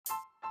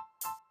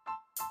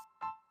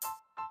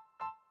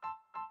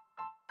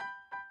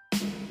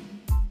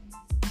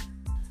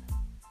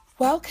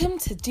Welcome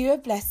to Do a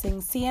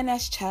Blessing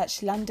CNS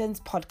Church London's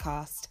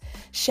podcast,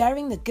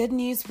 sharing the good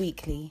news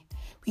weekly.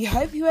 We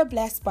hope you are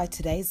blessed by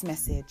today's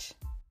message.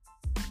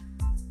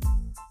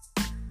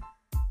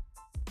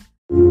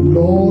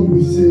 Lord,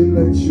 we say,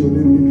 let your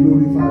name be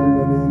glorified in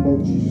the name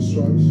of Jesus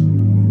Christ.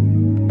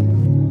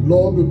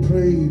 Lord, we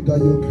pray that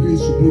your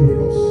grace will be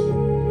with us.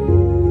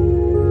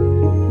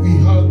 We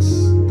ask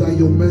that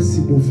your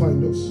mercy will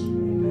find us.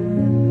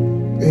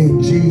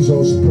 In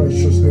Jesus'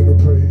 precious name we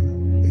pray.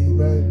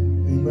 Amen,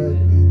 amen,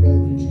 amen.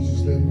 In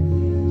Jesus'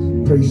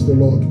 name, praise the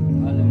Lord.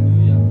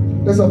 Hallelujah.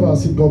 Let's have our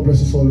seat. God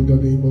bless us all in the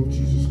name of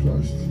Jesus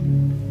Christ.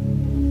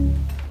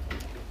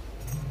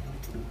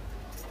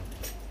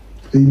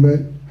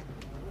 Amen.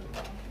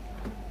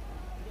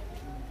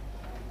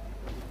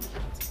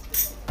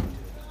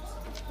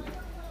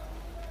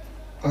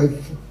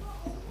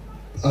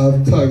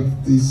 I've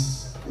tagged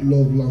this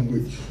love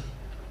language.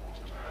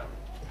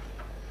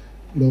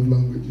 Love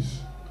languages.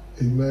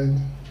 Amen.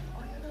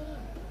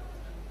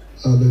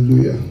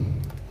 Hallelujah.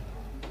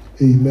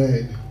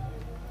 Amen.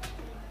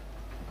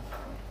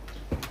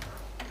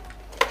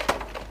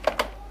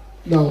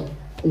 Now,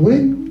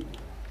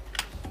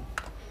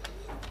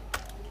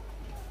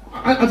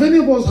 have any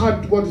of us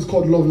had what is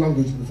called love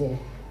language before?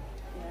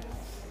 Yes.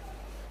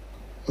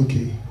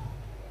 Okay.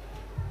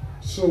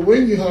 So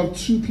when you have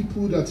two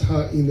people that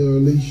are in a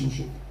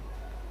relationship,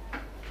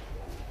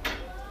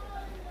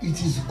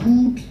 it is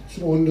good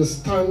to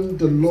understand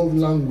the love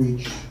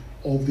language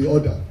of the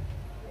other.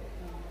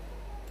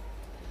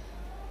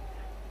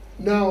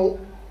 Now,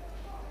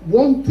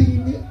 one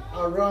thing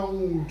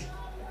around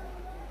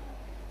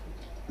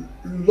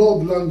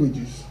love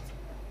languages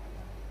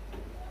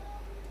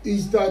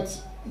is that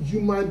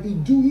you might be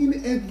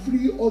doing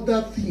every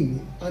other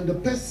thing and the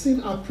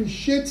person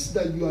appreciates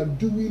that you are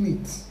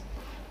doing it,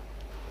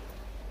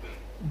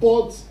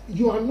 but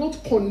you are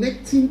not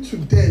connecting to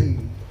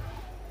them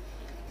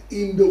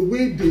in the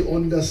way they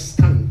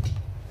understand.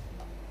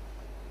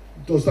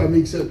 Does that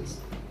make sense?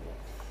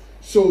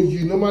 So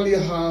you normally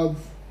have,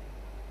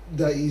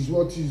 that is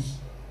what is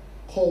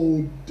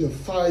called the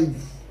 5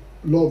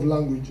 love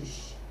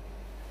languages,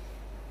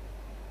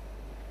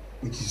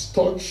 which is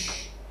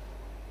touch,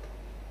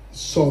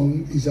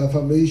 some is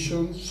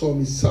affirmation,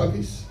 some is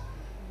service,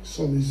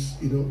 some is,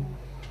 you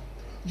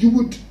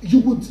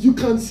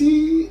can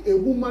see a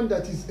woman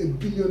that is a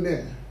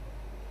billionaire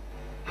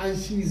and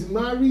she is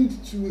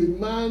married to a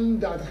man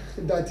that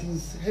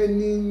is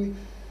earning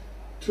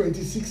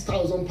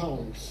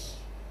 £26,000,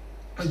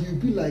 and you'll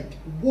be like,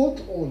 what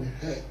on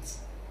earth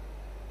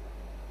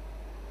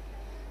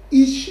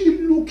is she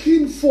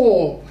looking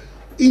for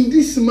in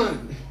this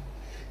man?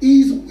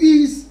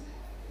 Is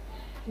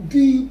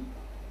the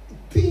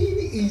thing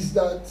is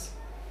that,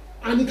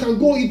 and it can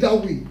go either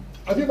way.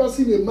 Have you ever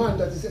seen a man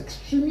that is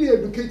extremely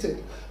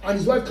educated and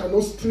his wife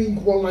cannot string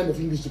one line of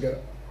English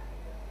together?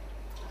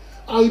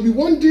 I'll be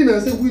wondering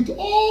and say, with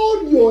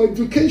all your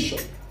education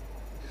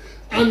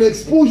and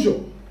exposure,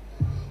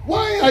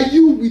 why are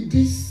you with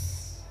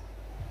this?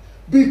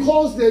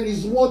 Because there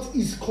is what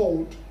is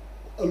called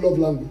a love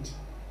language.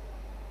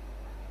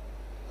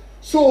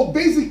 So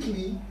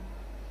basically,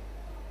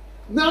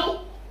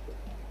 now,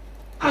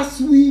 as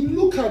we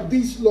look at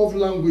these love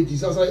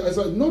languages,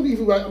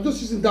 I'm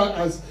just using that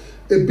as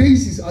a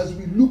basis as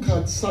we look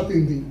at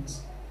certain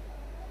things.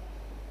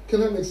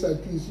 Can I next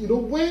slide, please?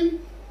 When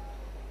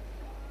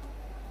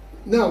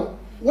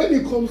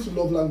it comes to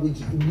love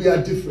language, we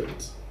are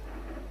different.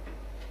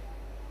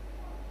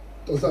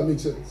 Does that make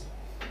sense?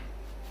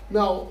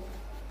 Now,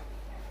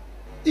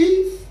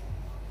 if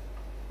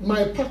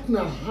my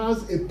partner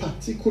has a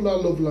particular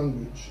love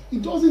language,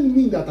 it doesn't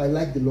mean that I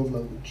like the love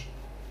language.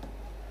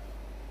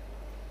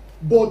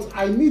 But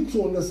I need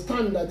to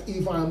understand that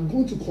if I am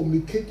going to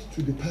communicate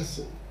to the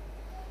person,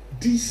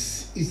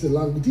 this is the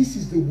language, this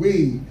is the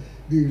way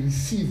they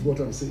receive what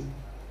I'm saying.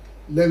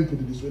 Let me put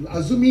it this way.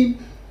 Assuming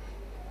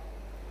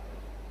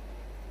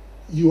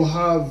you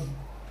have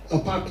a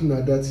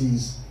partner that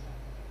is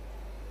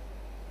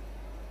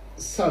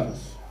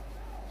service,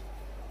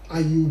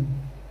 and you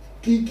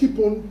keep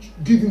on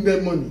giving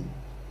them money,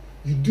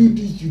 you do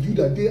this, you do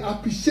that, they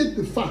appreciate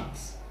the fact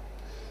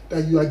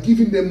that you are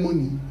giving them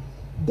money,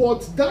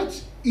 but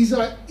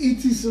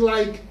it is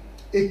like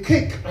a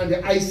cake and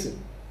the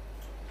icing.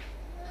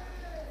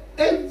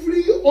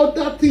 Every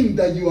other thing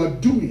that you are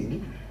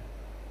doing,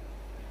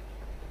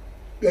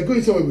 we are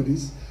going somewhere with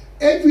this,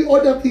 every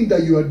other thing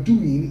that you are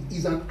doing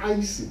is an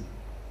icing.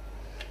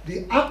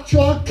 The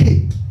actual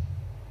cake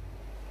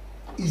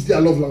is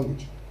their love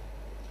language.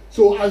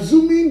 So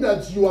assuming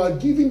that you are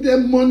giving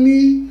them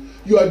money,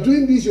 you are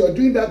doing this, you are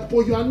doing that,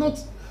 but you are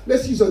not,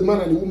 let's use a man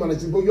and a woman,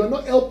 but you are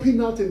not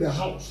helping out in the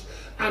house,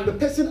 and the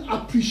person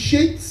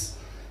appreciates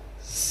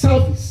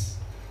service,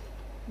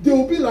 they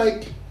will be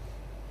like,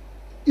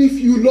 if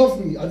you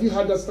love me, have you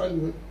heard that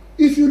statement?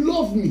 If you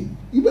love me,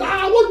 you be,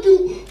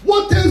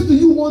 what else do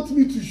you want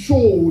me to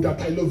show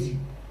that I love you?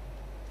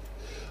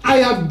 I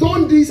have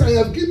done this, I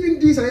have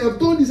given this, I have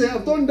done this, I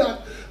have done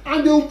that.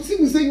 And they will see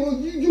me saying, well,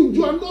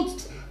 you are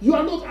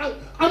not,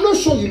 I'm not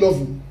sure you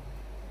love me.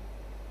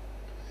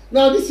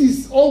 Now, this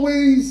is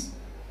always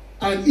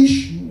an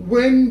issue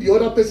when the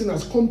other person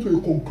has come to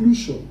a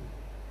conclusion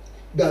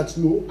that,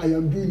 no, I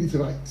am doing it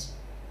right.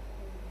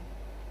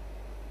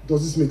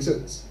 Does this make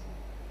sense?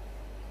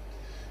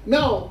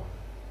 Now,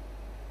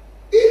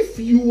 if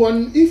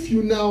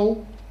you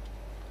now,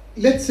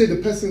 let's say the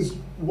person's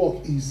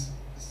work is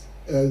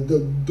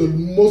the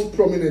most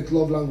prominent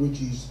love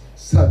language is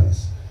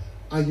service,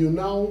 and you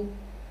now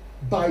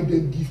buy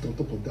them gift on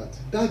top of that,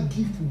 that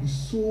gift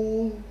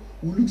will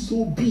look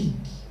so big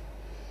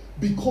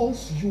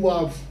because you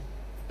have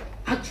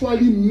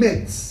actually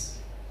met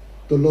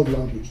the love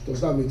language.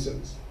 Does that make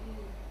sense?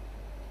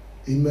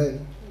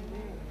 Amen.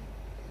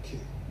 Okay.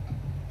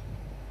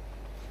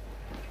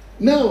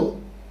 Now,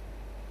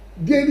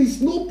 there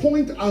is no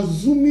point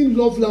assuming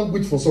love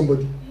language for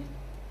somebody.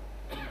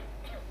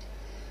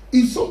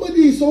 If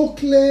somebody is so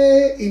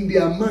clear in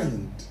their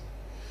mind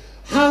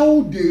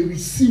how they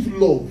receive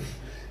love,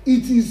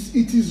 it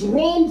is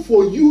wrong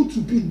for you to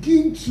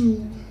begin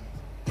to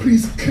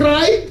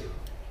prescribe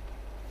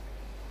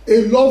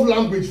a love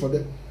language for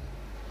them.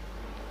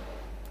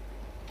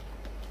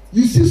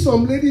 You see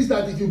some ladies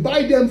that if you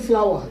buy them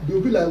flower,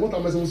 they'll be like, what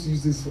am I supposed to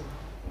use this for?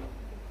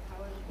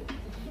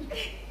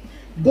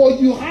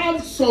 But you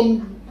have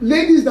some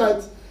ladies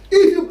that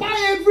if you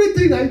buy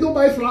everything and you don't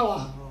buy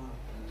flower,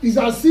 it's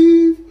as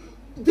if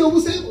they will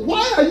say,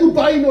 why are you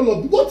buying all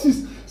of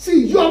this?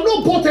 See, you have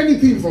not bought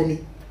anything for me.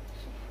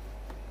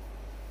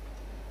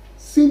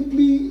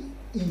 Simply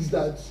is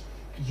that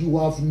you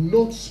have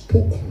not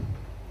spoken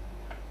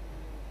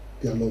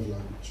their love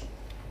language.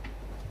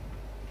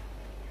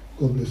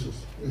 God bless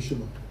us.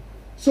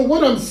 So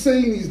what I'm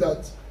saying is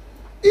that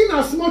in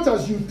as much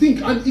as you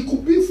think, and it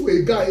could be for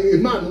a guy, a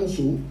man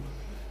also,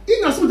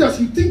 in as much as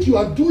you think you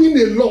are doing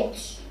a lot,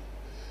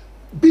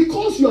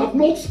 because you have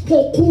not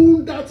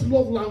spoken that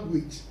love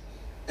language,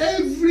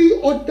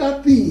 every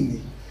other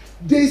thing,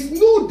 they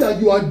know that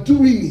you are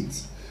doing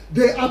it.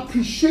 They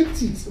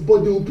appreciate it,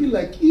 but they will be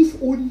like,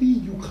 if only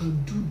you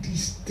can do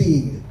this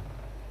thing,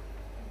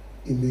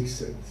 it makes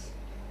sense.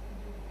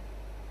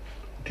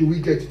 Do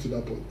we get to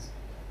that point?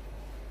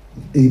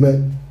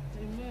 Amen.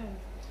 Amen.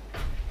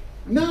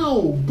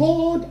 Now,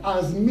 God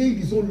has made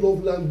his own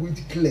love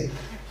language clear.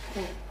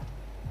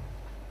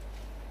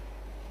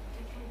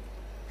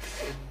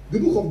 The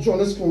book of John,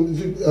 let's go,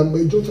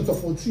 John chapter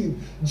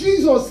 14.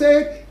 Jesus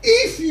said,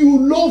 if you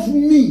love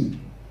me,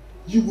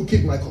 you will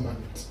keep my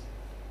commandments.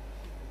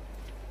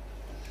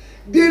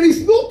 There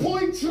is no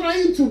point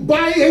trying to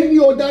buy any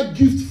other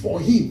gift for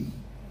him.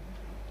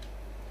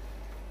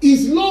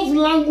 His love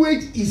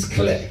language is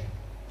clear.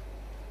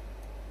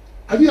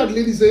 Have you had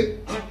ladies say,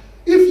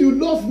 if you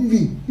love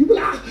me, you be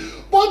like,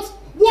 but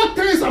what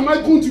else am I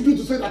going to do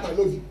to say that I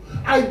love you?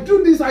 I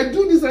do this, I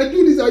do this, I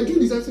do this, I do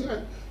this. I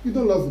say, you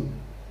don't love me.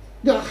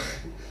 Yeah.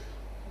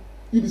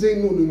 You be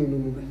saying, no.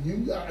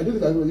 I don't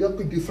think I know. You have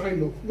to define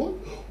love.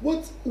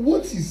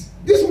 What is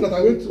this one that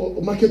I went to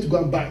a market to go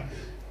and buy?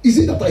 Is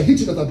it that I hate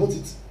you that I bought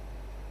it? Say,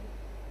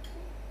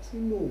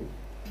 no.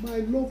 My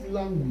love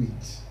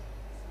language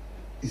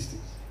is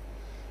this.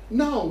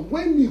 Now,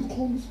 when it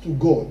comes to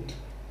God,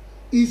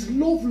 his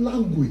love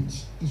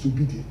language is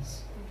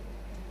obedience.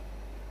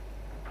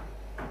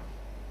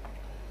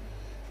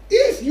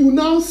 If you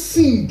now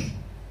sing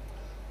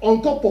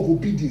on top of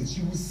obedience,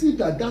 you will see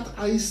that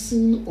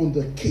icing on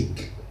the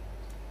cake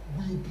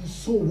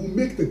will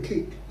make the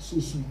cake so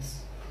sweet.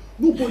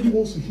 Nobody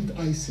wants to eat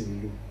icing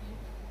alone.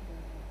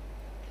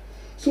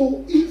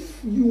 So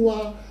if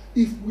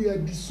we are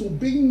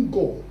disobeying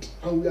God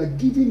and we are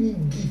giving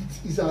him gifts,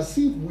 it's as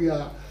if we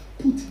are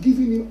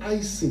giving him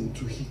icing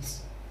to eat.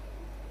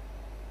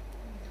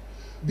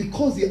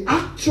 Because the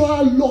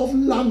actual love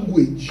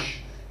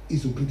language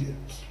is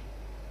obedience.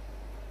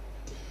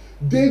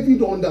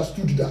 David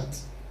understood that.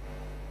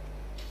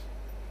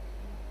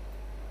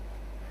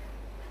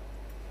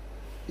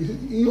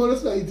 You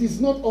understand? It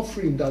is not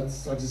offering that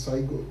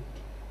satisfies God.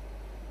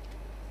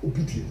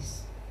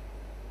 Obedience.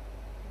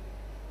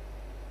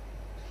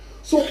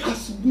 So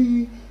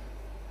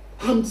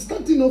I'm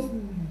starting off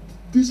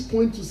this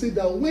point to say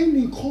that when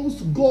it comes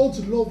to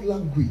God's love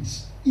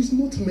language, it's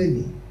not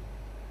many.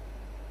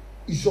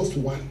 It's just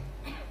one.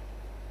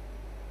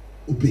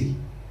 Obey.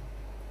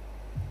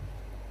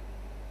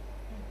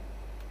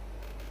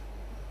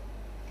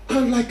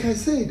 And like I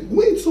said,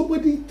 when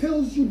somebody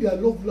tells you their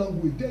love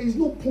language, there is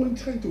no point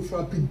trying to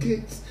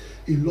fabricate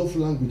a love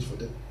language for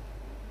them.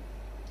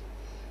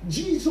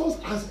 Jesus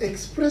has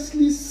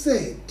expressly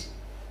said,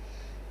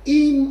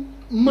 in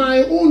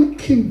my own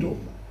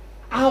kingdom,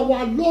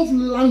 our love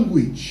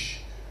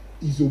language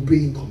is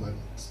obeying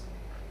commandments.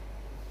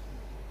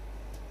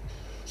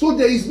 So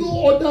there is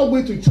no other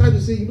way to try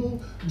to say,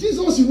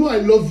 Jesus, I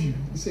love you.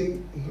 He's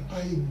saying,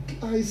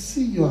 I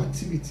see your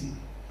activity.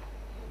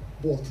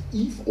 But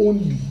if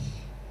only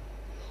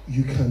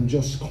you can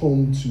just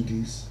come to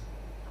this.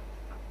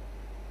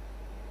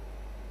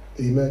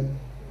 Amen.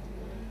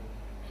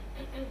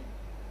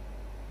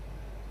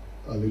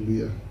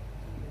 Hallelujah.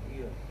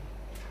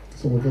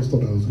 Some of us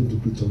thought I was going to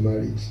preach on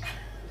marriage.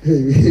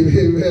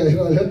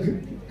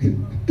 Amen.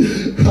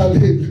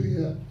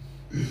 Hallelujah.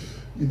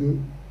 You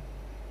know,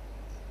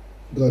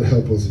 God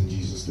help us in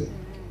Jesus' name.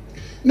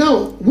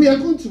 Now, we're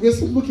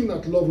still looking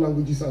at love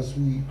languages as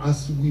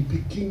we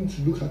begin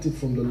to look at it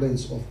from the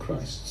lens of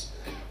Christ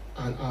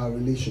and our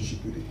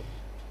relationship with Him.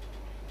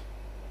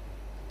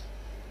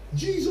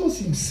 Jesus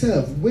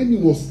Himself, when He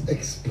was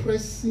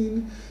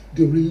expressing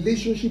the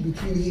relationship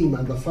between Him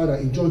and the Father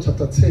in John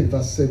chapter 10,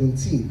 verse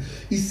 17,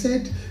 He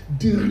said,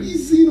 the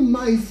reason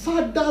my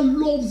Father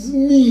loves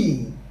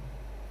me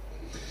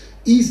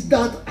is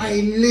that I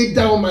lay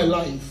down my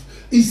life.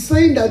 He's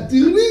saying that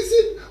the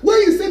reason,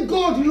 when He said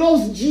God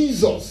loves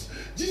Jesus,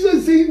 Jesus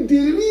is saying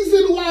the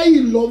reason why He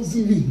loves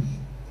me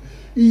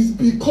is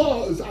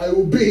because I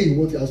obey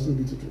what He has told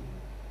me to do.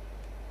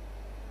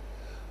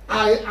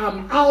 I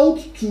am out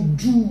to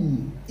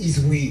do His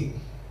will.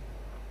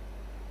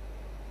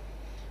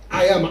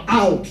 I am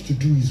out to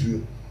do His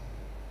will.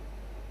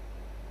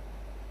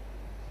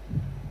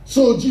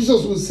 So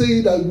Jesus will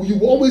say that we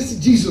will always see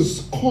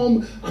Jesus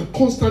come and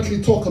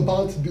constantly talk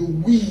about the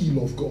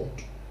will of God.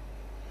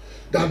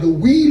 That the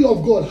will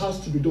of God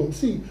has to be done.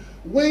 See,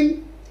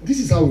 this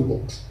is how it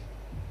works.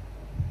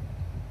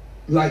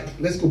 Like,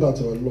 let's go back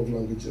to our love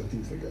language and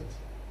things like that.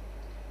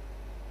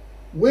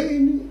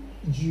 When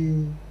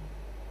you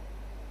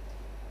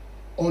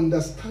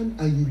understand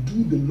and you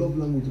do the love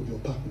language of your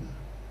partner,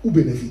 who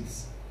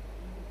benefits?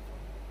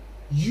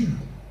 You.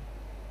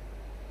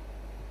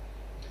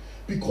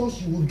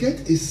 Because you will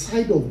get a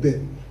side of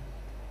them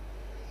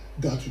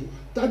that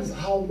is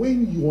how,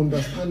 when you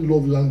understand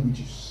love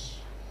languages.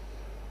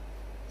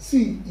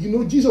 See,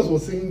 Jesus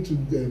was saying to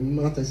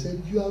Martha,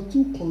 said, you are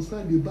too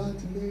concerned about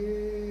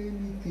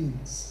many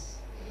things.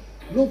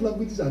 Love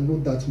languages are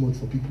not that much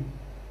for people.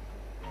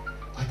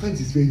 At times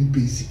it's very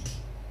basic.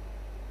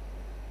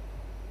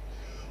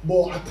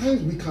 But at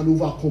times we can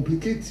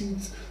overcomplicate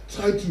it,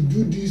 try to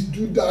do this,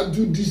 do that,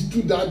 do this,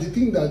 do that. The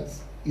thing that,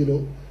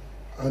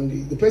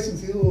 and the person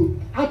says, oh,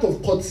 out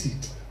of courtesy,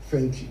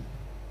 thank you.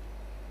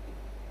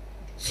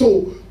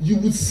 So you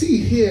would see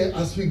here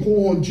as we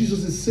go on,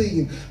 Jesus is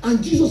saying,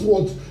 and Jesus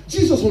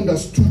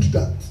understood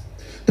that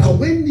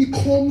when He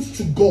comes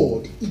to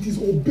God, it is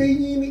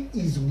obeying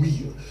His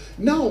will.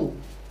 Now,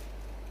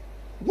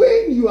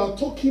 when you are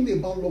talking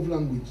about love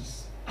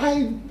languages,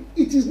 I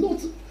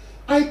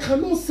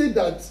cannot say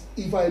that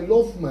if I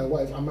love my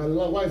wife and my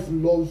wife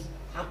loves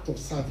act of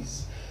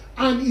service,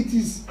 and it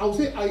is, I would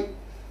say,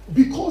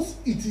 because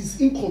it is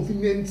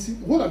inconvenient,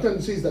 what I'm trying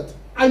to say is that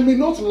I may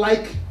not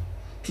like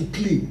to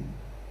clean,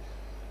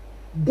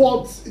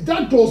 but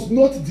that does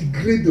not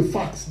degrade the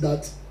fact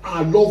that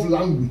our love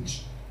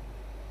language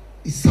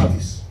is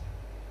service.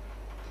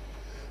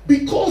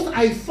 Because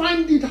I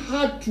find it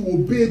hard to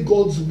obey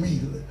God's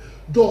will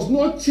does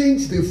not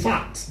change the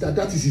fact that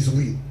is His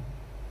will.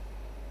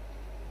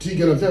 Do you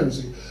get what I'm trying to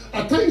say?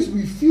 At times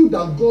we feel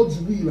that God's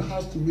will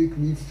has to make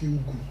me feel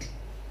good.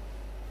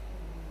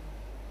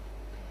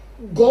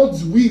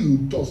 God's will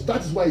does.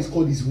 That is why it's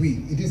called His will.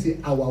 It didn't say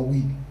our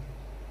will.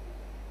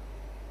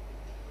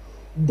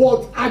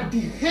 But at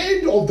the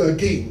end of the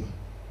game,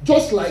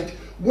 just like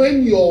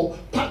when your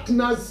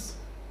partner's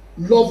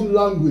love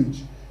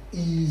language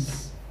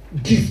is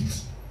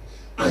gift,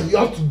 and you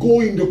have to go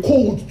in the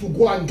cold to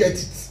go and get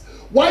it.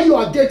 While you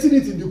are getting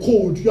it in the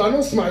cold, you are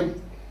not smiling.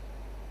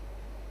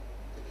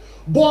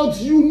 But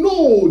you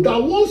know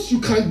that once you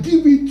can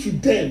give it to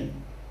them,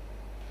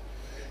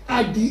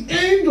 at the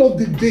end of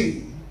the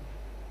day,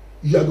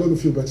 you are going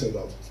to feel better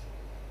about it.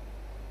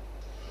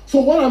 So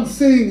what I'm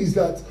saying is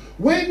that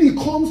when it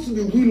comes to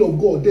the will of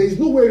God, there is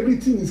nowhere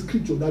written in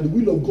Scripture that the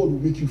will of God will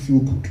make you feel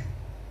good.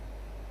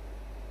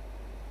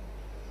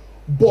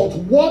 But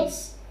what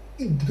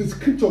the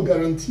Scripture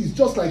guarantees,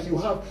 just like you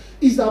have,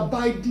 is that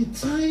by the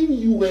time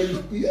you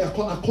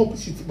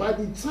accomplish it, by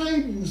the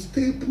time you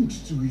stay put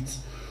to it,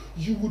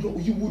 you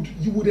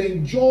would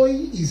enjoy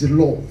His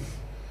love.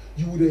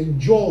 You would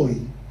enjoy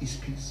His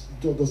peace.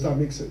 Does that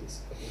make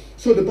sense?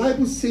 So the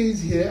Bible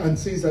says here and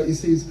says that, it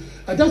says,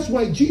 and that's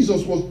why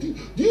Jesus was, do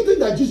you think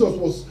that Jesus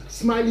was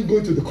smiling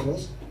going to the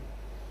cross?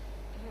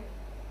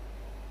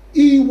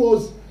 He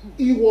was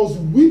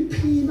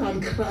weeping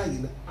and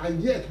crying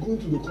and yet going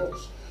to the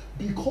cross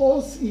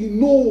because He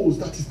knows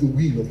that is the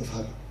will of the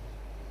Father.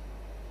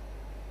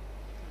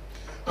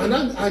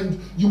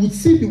 And you would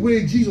see the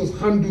way Jesus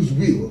handles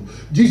will.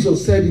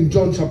 Jesus said in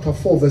John chapter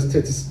 4 verse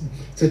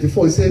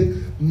 34, He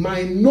said,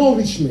 my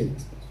nourishment.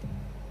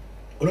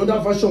 Another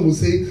version will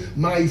say,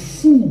 my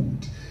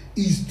food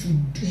is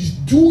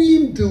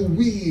doing the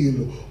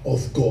will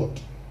of God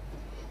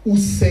who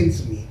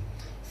sent me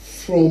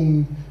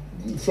from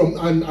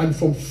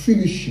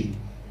finishing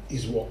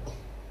His work.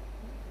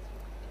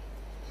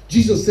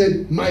 Jesus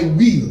said, my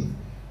will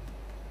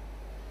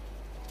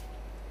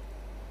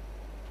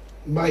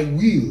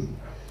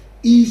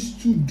is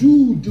to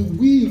do the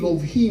will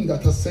of Him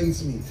that has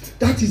sent me.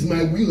 That is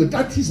my will.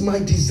 That is my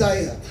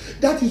desire.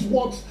 That is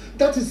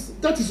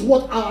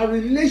what our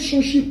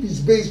relationship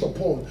is based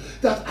upon.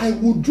 That I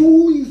will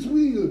do His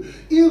will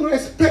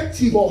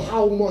irrespective of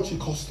how much it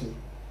costs me.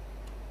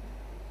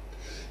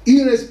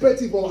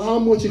 irrespective of how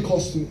much it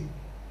cost me.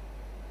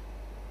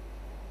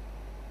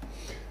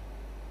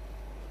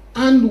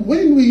 And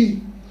when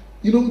we,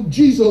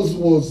 Jesus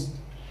was,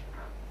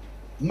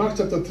 Mark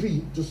chapter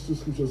 3, just two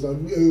scriptures,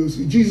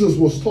 Jesus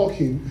was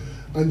talking,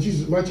 and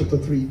Jesus, Mark chapter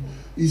 3,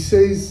 he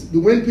says,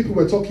 when people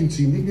were talking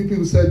to him,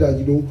 people said that,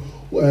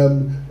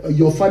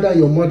 your father and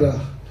your mother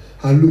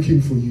are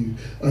looking for you.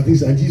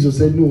 And Jesus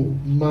said, no,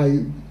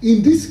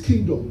 in this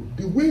kingdom,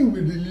 the way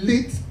we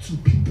relate to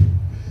people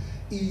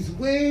is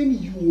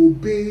when you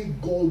obey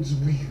God's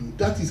will.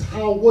 That is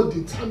what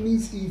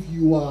determines if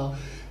you are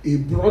a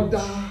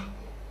brother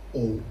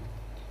or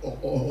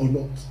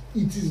not.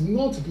 It is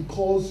not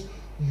because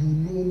you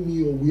know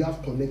me or we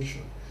have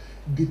connection.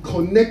 The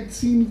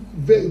connecting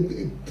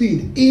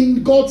thing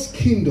in God's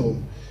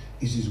kingdom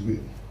is His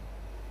will.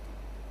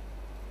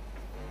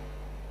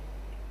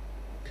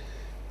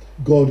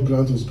 God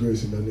grant us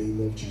grace in the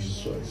name of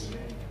Jesus Christ.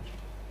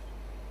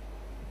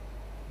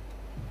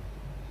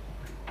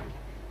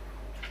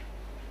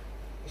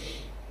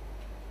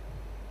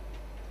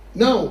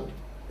 Now,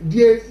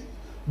 the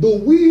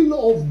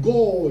will of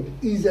God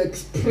is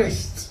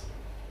expressed.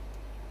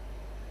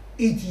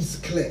 It is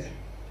clear.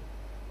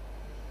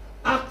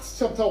 Acts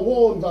chapter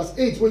 1 verse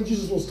 8, when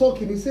Jesus was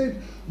talking, he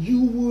said,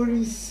 you will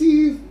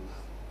receive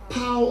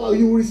power when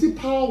you receive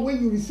the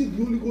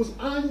Holy Ghost,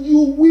 and you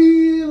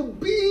will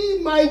be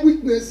my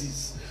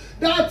witnesses.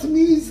 That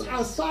means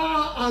as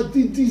far as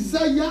the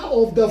desire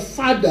of the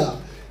Father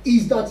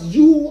is that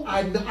you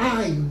and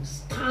I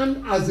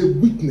stand as a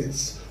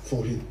witness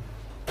for Him.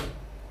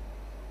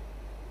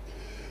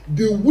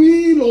 The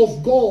will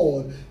of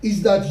God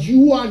is that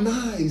you and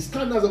I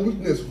stand as a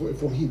witness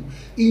for Him,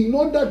 in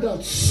order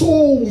that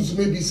souls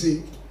may be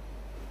saved.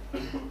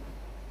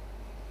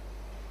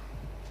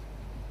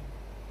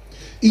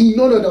 In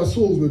order that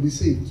souls may be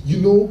saved.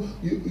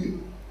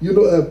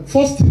 1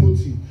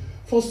 Timothy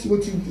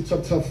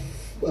chapter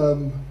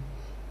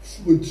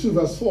 2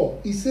 verse 4.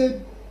 He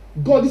said,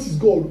 God, this is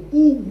God,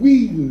 who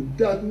will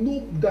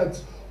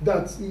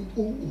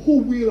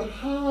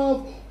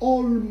have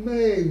all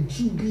men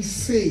to be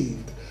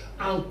saved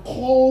and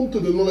come to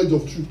the knowledge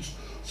of truth.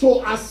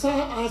 So as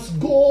far as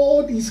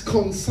God is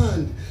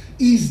concerned,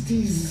 His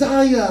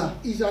desire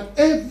is that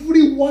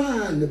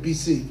everyone be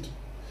saved.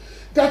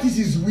 That is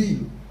His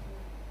will.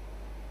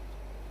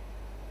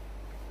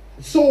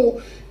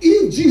 So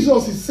if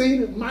Jesus is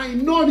saying, my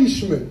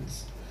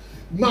nourishment,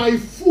 my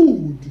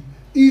food,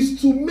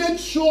 is to make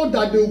sure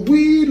that the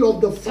will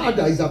of the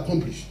Father is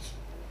accomplished.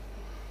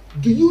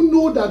 Do you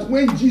know that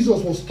when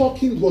Jesus was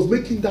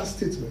making that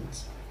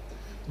statement,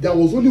 there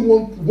was only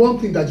one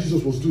thing that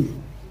Jesus was doing?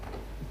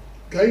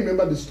 Can you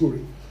remember the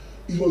story?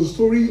 It was the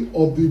story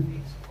of the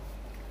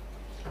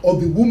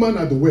woman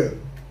at the well.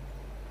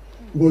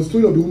 It was the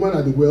story of the woman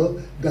at the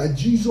well that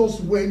Jesus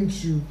went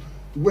to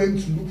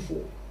look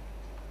for.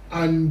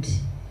 And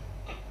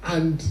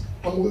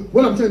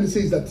what I'm trying to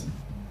say is that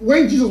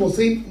when Jesus was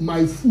saying,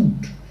 my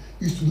food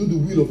is to do the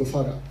will of the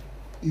Father,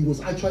 He was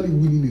actually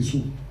winning a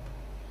soul.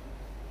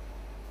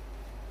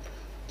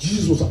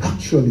 Jesus was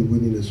actually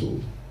winning a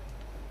soul.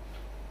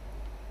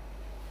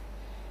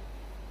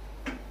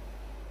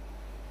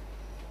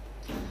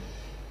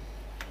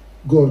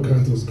 God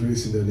grant us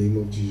grace in the name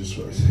of Jesus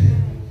Christ.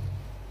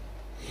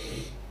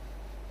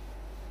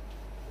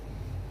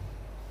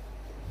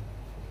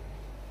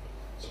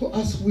 So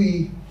as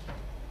we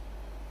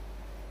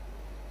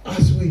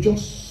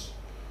just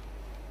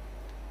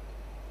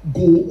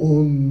go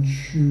on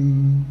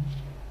to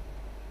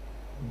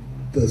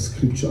the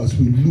scripture, as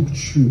we look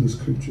through the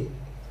scripture,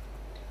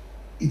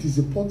 it is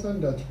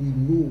important that we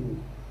know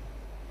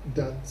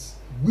that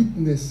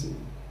witnessing,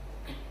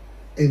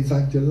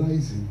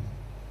 evangelizing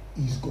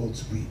is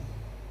God's will.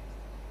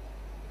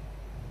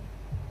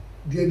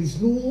 There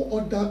is no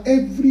other,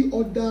 every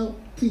other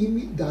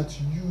thing that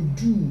you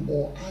do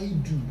or I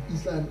do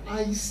is an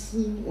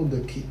icing on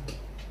the cake.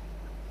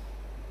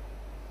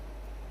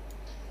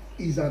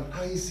 Is an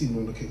icing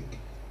on the cake.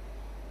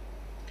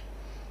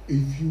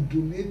 If you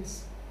donate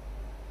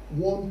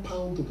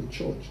 £1 to the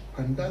church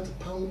and that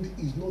pound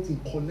is not in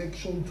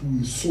connection to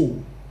a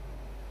soul,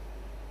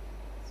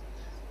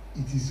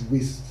 it is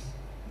waste.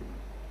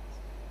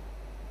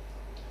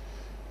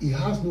 It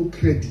has no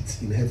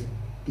credit in heaven,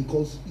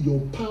 because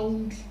your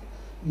pound,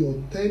 your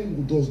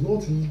 10 does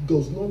not,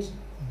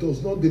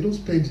 they don't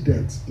spend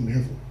that in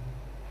heaven.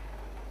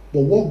 But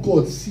what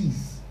God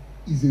sees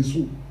is a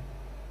soul.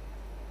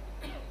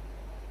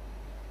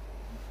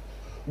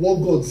 What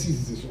God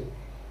sees is a soul.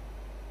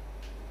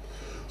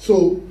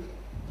 So,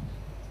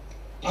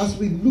 as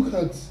we look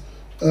at,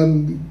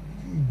 we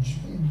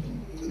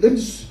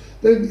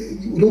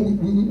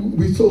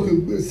talk.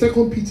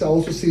 2 Peter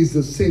also says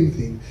the same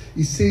thing.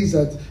 He says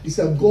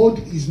that God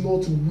is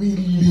not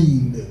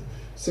willing.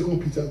 2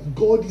 Peter,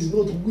 God is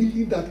not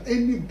willing that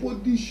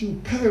anybody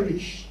should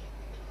perish,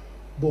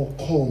 but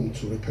come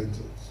to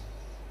repentance.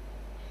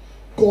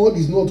 God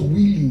is not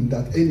willing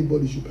that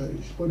anybody should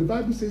perish. But the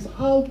Bible says,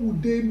 how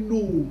would they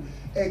know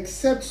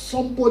except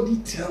somebody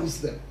tells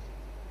them?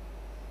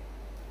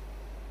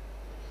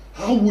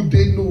 How would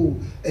they know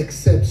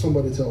except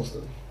somebody tells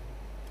them?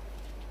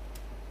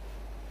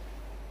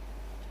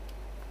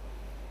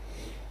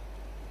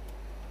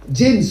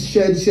 James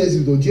shares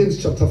it on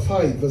James chapter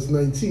 5 verse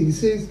 19. He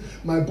says,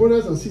 my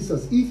brothers and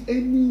sisters, if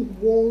any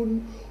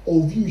one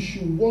of you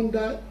should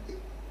wander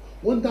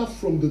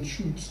from the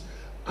truth,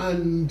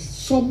 and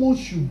someone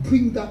should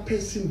bring that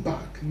person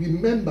back,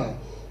 remember,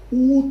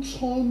 who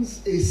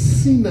turns a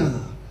sinner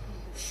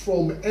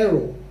from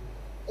error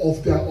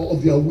of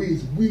their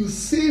ways will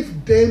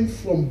save them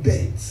from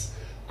death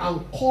and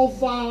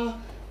cover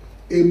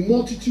a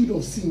multitude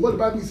of sins. What the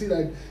Bible says,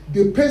 that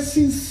the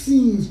person's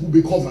sins will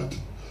be covered.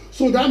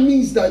 So that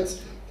means that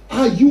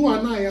you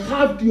and I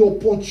have the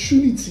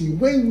opportunity,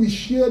 when we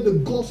share the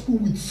gospel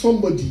with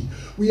somebody,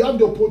 we have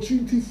the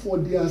opportunity for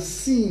their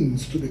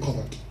sins to be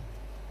covered.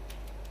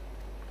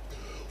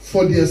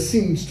 For their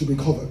sins to be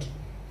covered.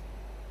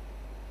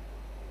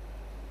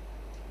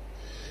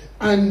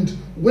 And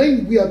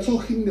when we are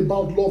talking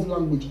about love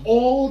language,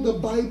 all the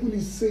Bible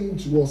is saying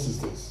to us is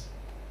this.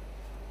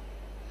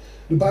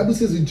 The Bible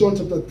says in John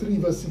chapter 3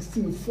 verse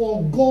 16,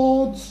 for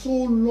God so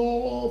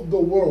loved the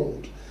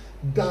world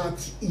that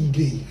he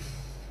gave.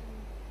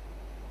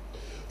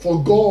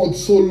 For God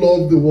so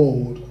loved the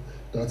world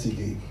that he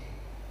gave.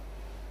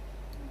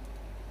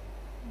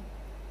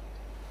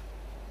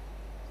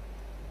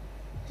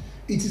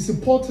 It is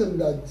important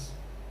that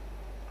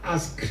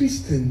as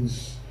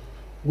Christians,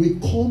 we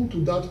come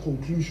to that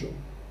conclusion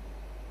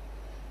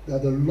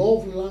that the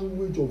love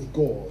language of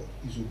God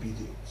is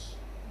obedience.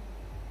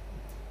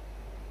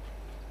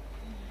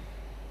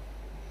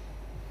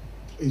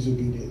 Is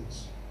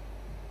obedience.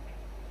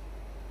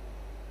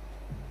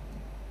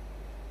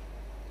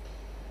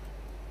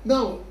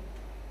 Now,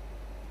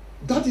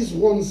 that is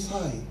one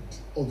side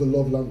of the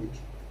love language.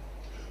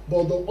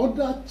 But the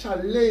other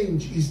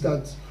challenge is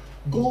that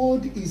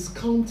God is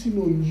counting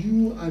on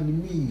you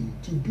and me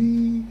to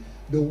be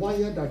the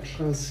wire that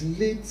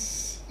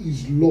translates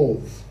his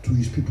love to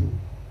his people.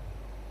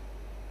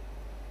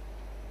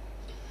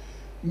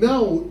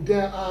 Now,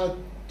 there are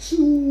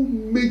two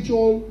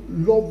major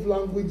love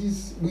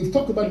languages. We've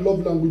talked about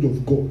love language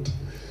of God.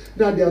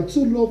 Now, there are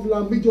two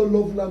major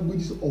love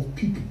languages of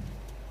people.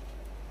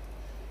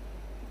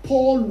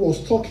 Paul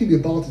was talking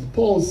about it.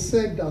 Paul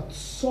said that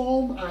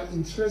some are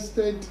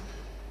interested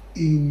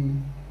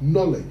in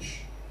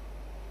knowledge.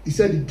 He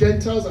said the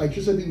Gentiles are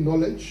interested in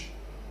knowledge,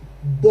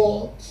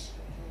 but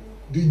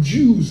the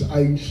Jews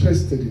are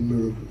interested in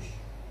miracles.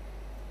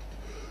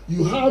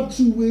 You have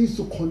two ways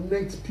to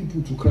connect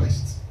people to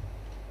Christ.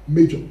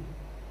 Major.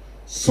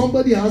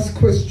 Somebody has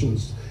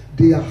questions.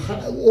 They are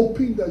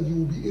hoping that you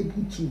will be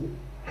able to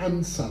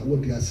answer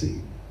what they are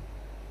saying.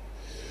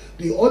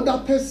 The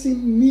other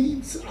person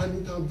needs an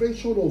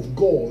intervention of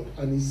God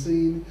and is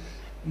saying,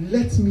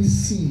 let me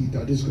see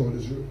that this God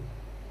is real.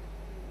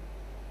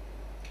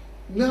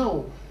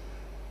 Now,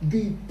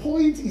 the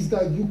point is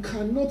that you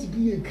cannot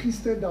be a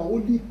Christian that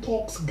only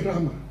talks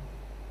grammar.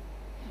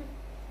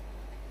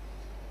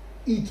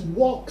 It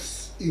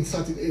works in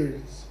certain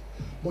areas,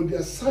 but there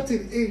are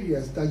certain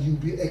areas that you'll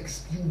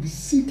be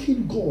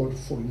seeking God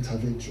for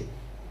intervention.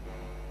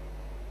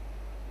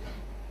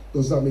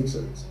 Does that make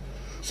sense?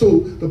 So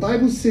the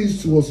Bible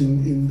says to us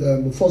in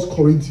 1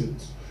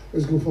 Corinthians.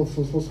 Let's go for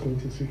 1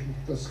 Corinthians quickly.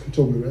 That's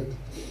scripture we read.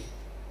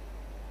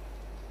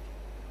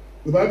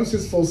 The Bible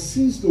says, for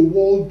since the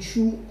world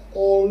through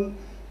all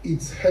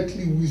its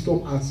earthly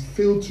wisdom has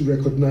failed to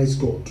recognize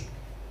God,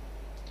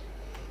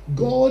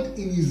 God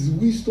in his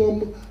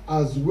wisdom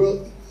as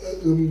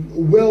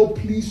well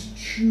pleased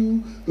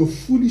through the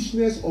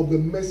foolishness of the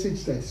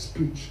message that is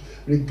preached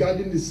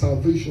regarding the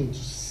salvation to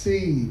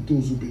save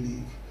those who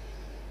believe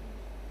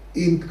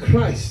in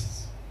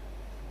Christ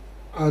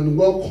and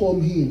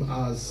welcome him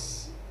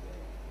as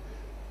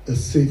a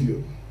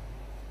savior.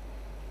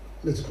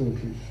 Let's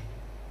conclude.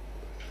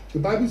 The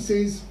Bible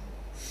says,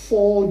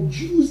 for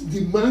Jews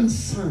demand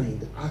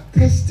signs,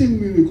 attesting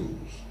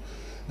miracles.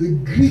 The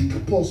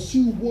Greek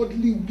pursue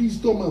worldly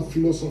wisdom and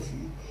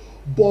philosophy.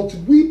 But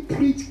we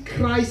preach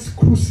Christ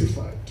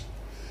crucified.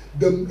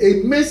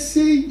 A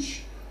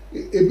message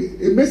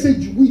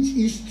which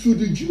is to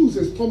the Jews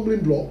a stumbling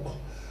block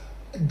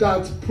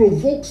that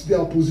provokes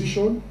their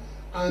opposition,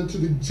 and to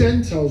the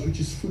Gentiles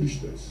which is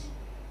foolishness.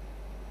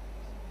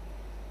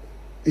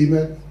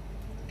 Amen.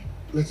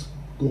 Let's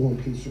go on,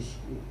 please.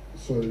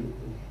 Sorry.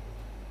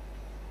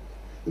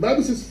 The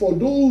Bible says, for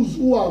those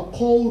who are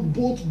called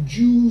both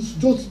Jews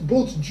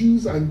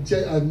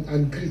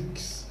and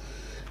Greeks,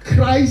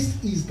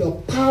 Christ is the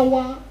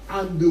power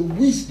and the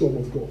wisdom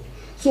of God.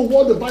 So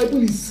what the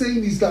Bible is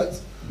saying is that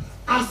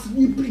as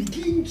we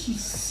begin to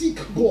seek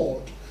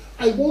God,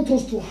 I want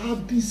us to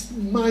have this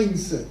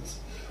mindset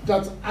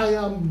that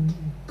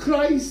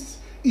Christ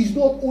is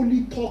not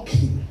only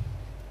talking,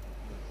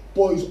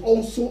 but is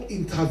also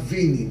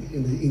intervening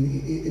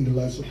in the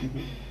lives of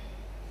people.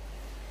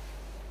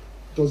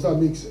 Does that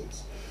make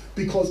sense?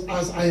 Because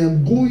as I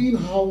am going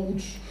out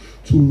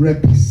to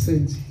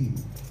represent him,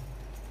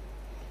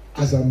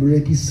 as I'm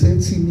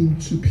representing him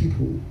to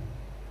people,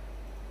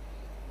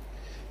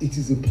 it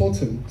is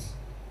important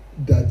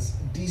that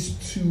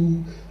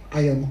I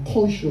am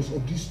conscious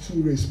of these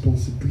two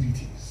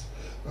responsibilities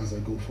as I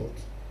go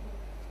forth.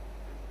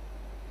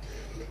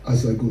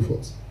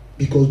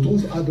 Because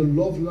those are the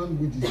love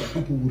languages that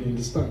people would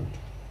understand.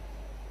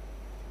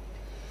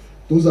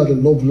 Those are the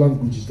love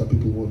languages that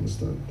people will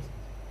understand.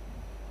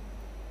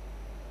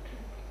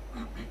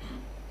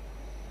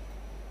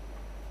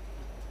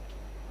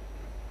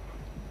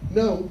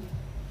 Now,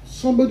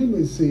 somebody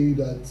may say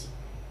that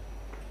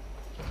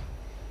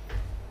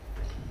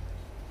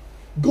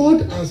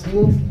God has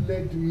not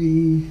led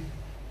me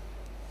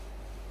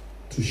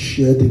to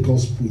share the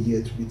gospel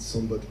yet with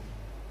somebody.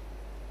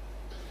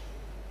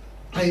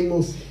 I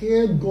must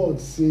hear God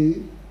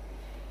say,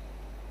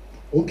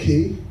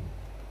 okay,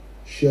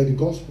 share the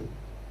gospel.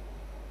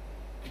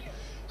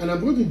 And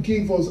I'm going to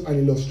give us an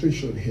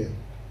illustration here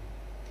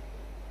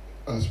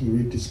as we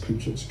read the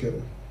scripture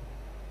together.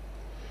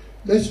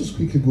 Let's just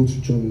quickly go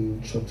to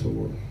John chapter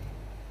 1.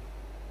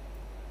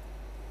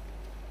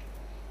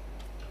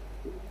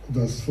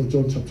 Verse for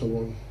John chapter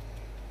 1.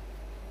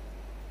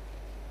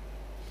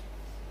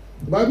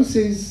 The Bible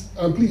says,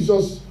 and please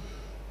just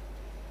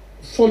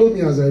follow me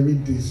as I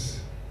read this.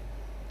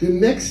 The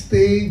next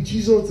day,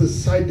 Jesus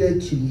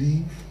decided to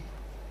leave,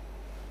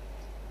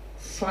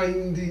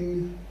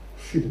 finding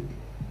Philip.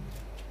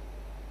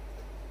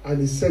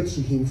 And he said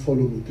to him,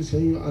 follow me. Please,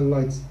 can you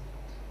highlight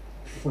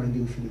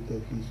finding Philip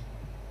there, please?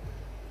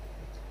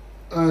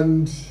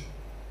 And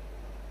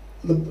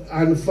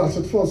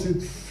verse 4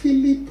 said,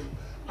 Philip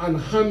and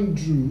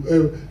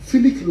Andrew,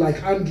 Philip,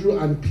 like Andrew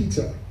and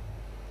Peter,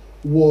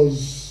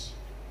 was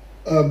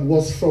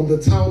from the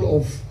town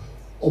of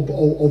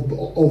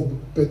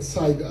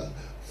Bethsaida.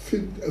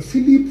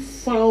 Philip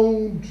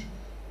found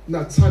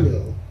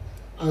Nathanael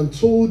and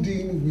told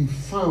him, we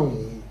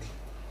found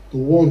the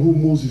one who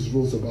Moses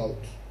wrote about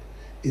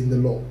in the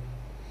law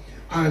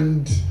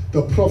and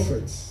the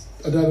prophets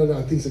and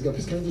things like that.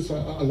 Please, can you just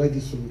highlight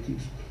this for me,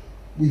 please?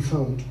 We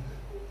found.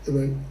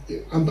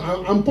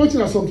 I'm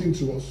pointing at something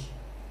to us.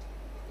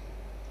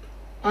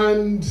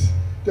 And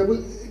there was,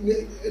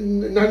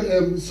 and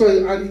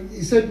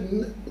he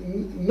said,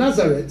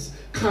 Nazareth,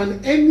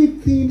 can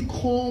anything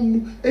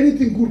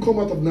good come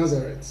out of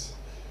Nazareth?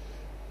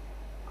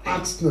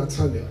 Asked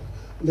Nathanael.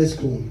 Let's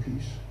go on,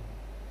 please.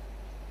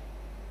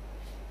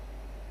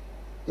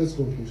 Let's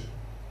go, please.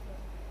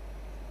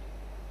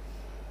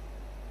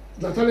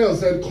 Nathanael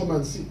said, come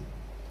and see.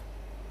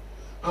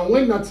 And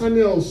when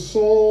Nathanael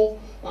saw,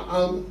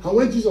 and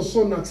when Jesus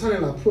saw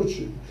Nathanael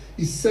approaching,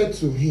 he said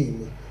to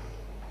him,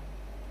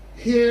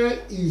 Here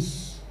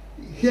is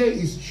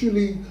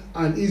truly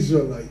an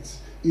Israelite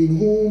in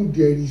whom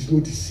there is no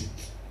deceit.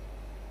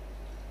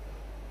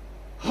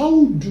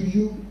 How do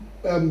you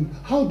know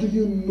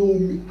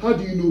me? How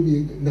do you know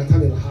me?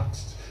 Nathanael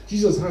asked.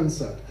 Jesus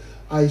answered,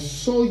 I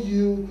saw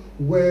you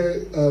while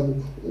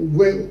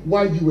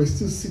you were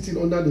still sitting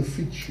under the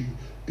fig tree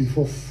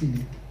before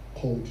Philip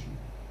called you.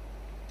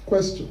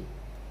 Question.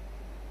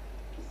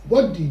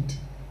 What did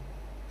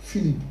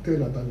Philip tell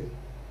Nathanael?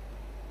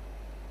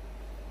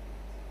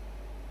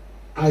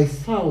 I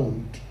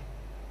found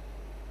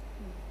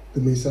the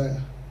Messiah.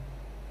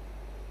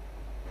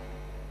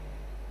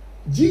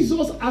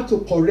 Jesus had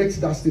to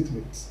correct that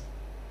statement.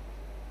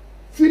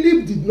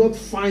 Philip did not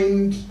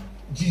find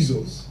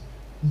Jesus.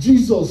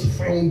 Jesus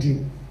found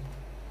him.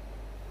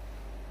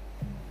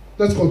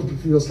 Let's go to the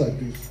previous slide,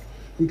 please,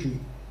 quickly.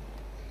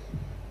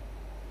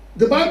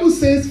 The Bible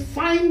says,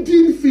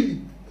 finding Philip.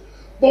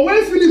 But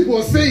when Philip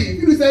was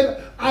saying, he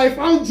said, I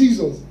found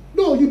Jesus.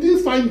 No, you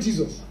didn't find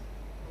Jesus.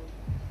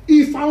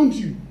 He found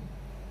you.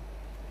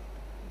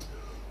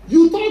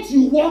 You thought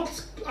you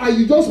walked and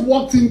you just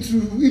walked into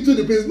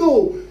the place.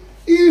 No,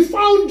 he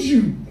found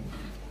you.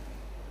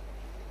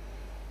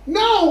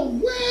 Now,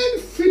 when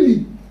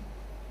Philip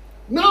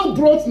now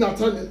brought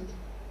Nathanael,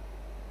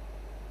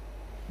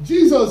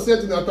 Jesus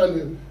said to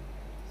Nathanael,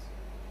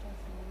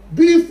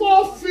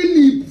 before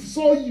Philip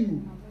saw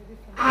you,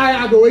 I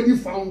had already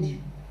found you.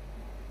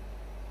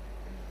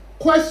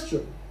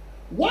 Question.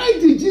 Why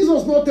did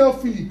Jesus not tell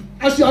Philip,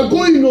 as you are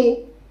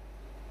going,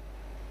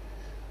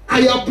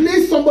 I have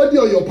placed somebody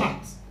on your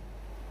path.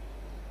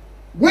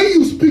 When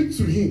you speak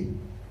to him,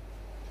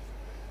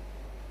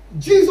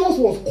 Jesus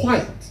was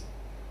quiet.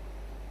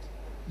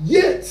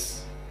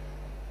 Yet,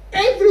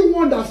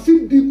 everyone that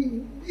Philip,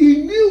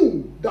 he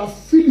knew that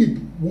Philip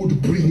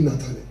would bring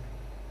Nathanael.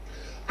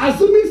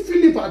 Assuming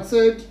Philip had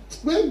said,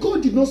 well,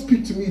 God did not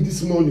speak to me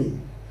this morning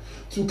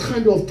to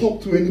kind of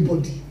talk to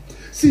anybody.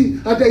 See,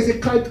 there is a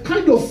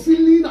kind of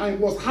feeling I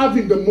must have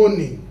in the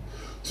morning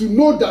to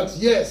know that,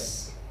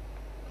 yes,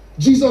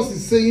 Jesus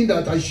is saying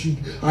that I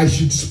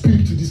should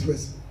speak to this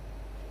person.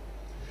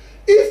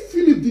 If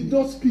Philip did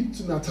not speak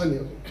to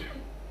Nathanael,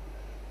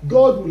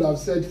 God would have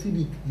said,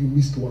 Philip, you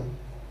missed one.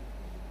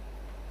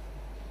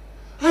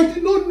 I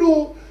did not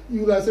know.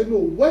 You would have said, no,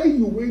 when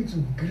you went to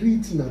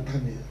greet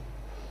Nathanael,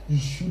 you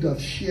should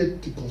have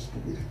shared the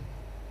gospel with him.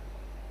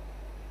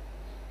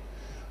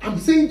 I'm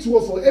saying to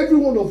us, for every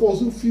one of us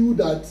who feel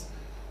that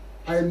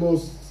I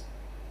must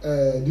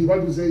the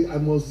Bible say I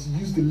must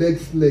use the leg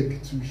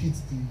flag to hit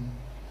the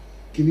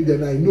kidney,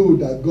 then I know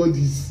that God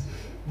is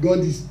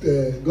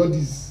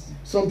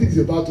something is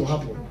about to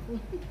happen.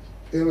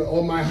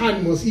 Or my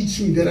hand must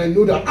itch me, then I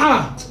know that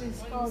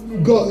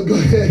God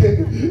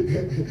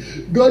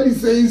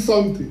is saying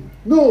something.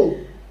 No.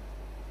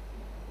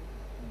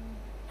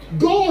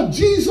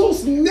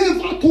 Jesus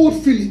never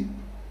told Philip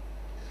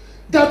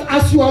that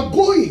as you are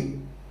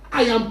going,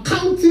 I am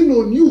counting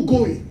on you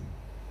going.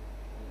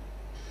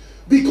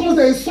 Because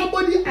there is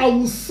somebody I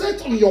will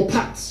set on your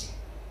path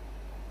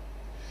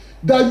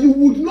that you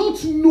would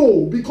not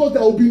know because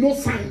there will be no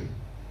sign.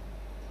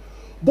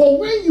 But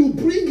when you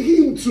bring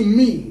him to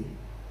me,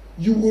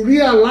 you will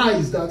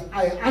realize that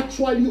I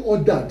actually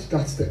ordered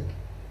that step.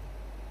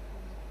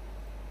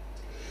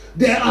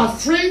 There are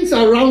friends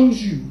around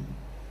you.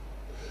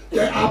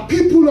 There are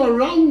people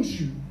around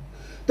you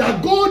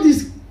that God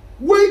is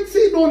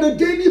waiting on a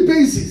daily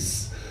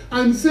basis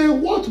and say,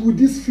 what would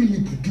this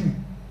Philip do?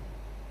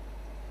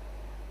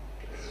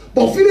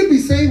 But Philip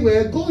is saying,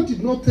 well, God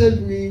did not tell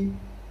me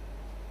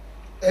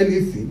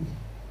anything.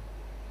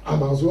 I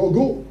might as well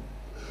go.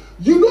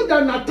 You know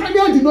that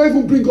Nathanael did not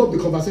even bring up the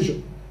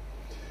conversation.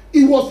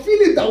 It was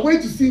Philip that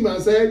went to see him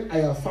and said, I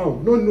have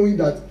found, not knowing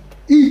that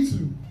he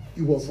too,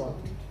 he was found.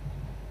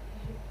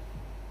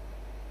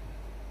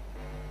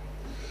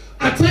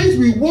 At times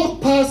we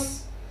walk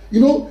past,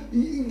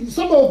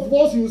 some of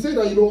us, you will say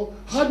that,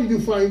 how did you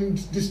find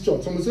this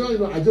church? Some will say,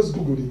 I just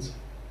Googled it.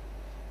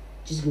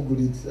 Just Googled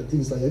it. And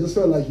things like I just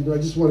felt like, I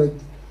just wanted.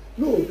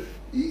 No,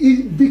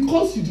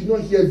 because you did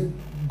not hear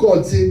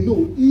God say,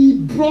 no, he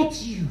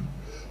brought you.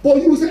 But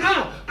you will say,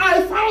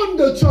 I found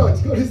the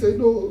church. God will say,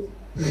 no,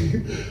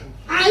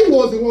 I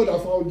was the one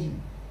that found you.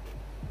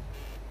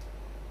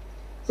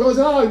 So I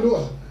say, I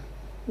know.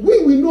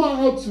 We know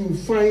how to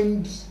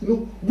find,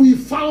 we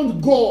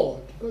found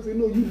God. Because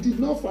you did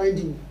not find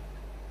him.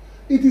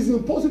 It is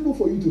impossible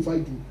for you to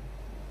find him.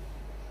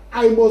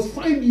 I must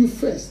find you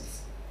first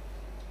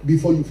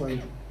before you find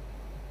him.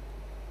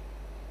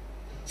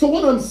 So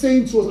what I'm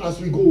saying to us as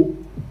we go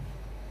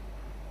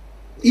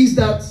is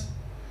that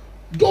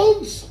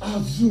don't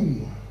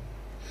assume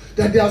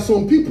that there are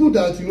some people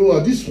that,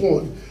 this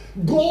one,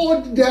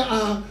 God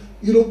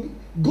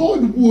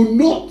will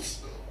not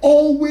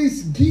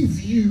always give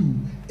you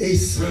a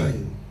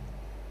sign.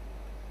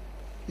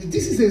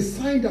 This is a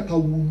sign that I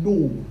will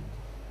know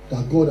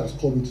that God has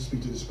called me to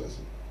speak to this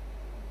person.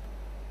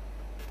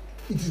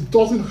 It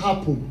doesn't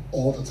happen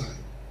all the time.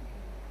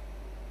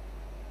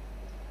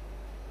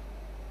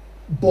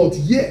 But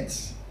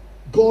yet,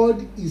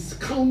 God is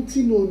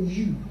counting on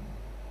you.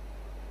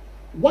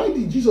 Why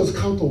did Jesus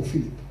count on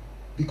Philip?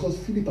 Because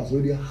Philip has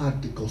already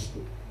heard the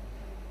gospel.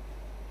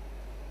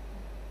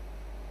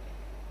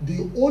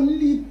 The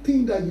only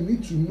thing that you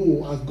need to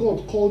know, as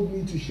God called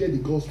me to share the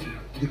gospel,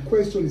 the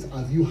question is,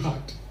 have you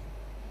heard?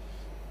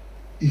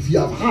 If you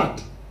have heard,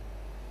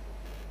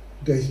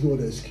 there is no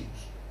other excuse.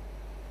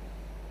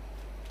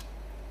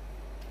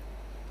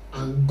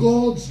 And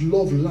God's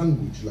love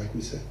language, like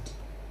we said,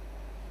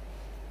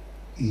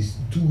 is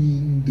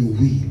doing the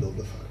will of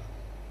the Father.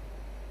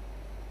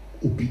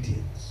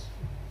 Obedience.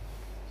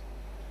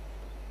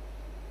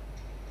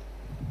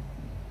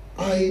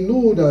 I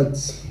know that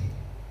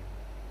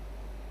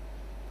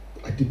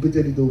I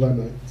debated it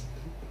overnight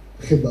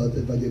about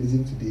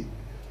evangelism today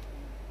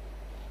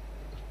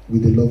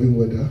with the loving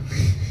weather.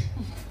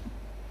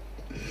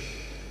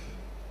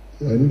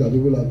 I know that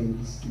people have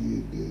been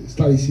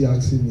starting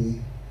asking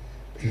me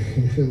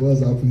what's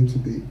happening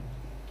today.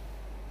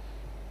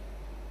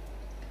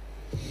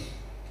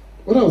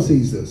 What I'll say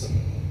is this,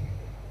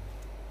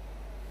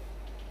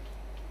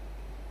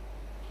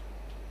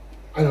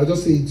 and I'll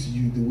just say it to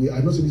you the way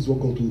I know. This is what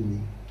God told me.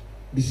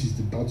 This is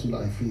the battle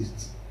I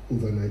faced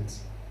overnight.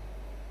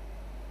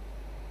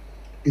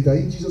 Is that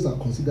if Jesus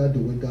had considered the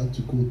weather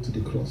to go to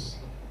the cross,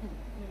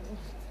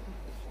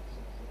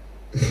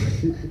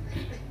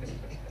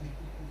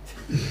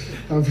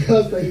 I'm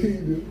just telling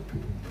you,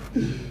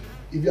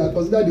 if you had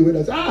considered the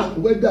weather,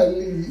 weather,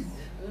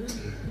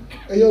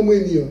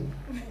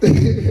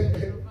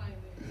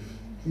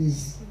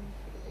 please,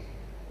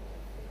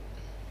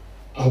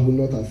 I will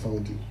not have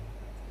found you.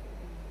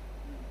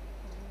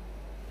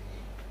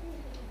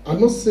 I'm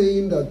not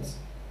saying that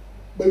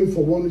maybe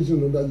for one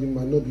reason or another you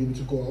might not be able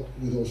to go out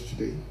with us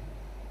today.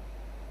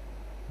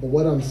 But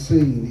what I'm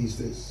saying is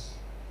this: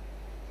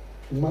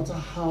 no matter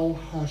how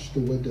harsh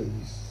the weather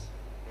is,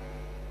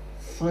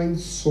 find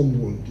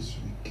someone this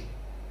week,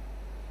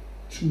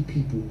 2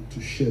 people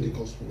to share the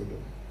gospel with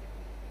them.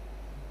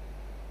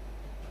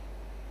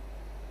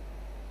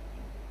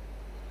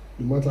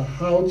 No matter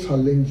how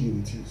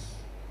challenging it is,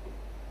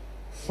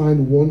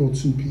 find 1 or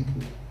 2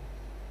 people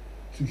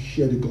to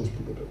share the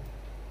gospel with them.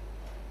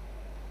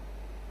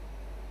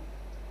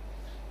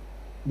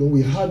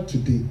 We had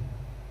today,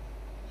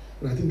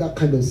 and I think that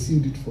kind of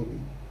sealed it for me,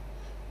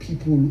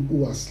 people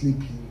who are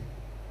sleeping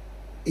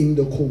in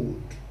the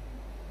cold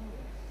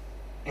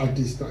at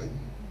this time.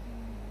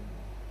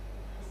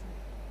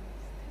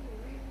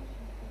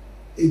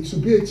 It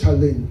should be a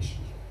challenge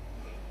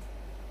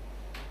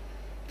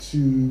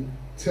to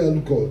tell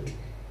God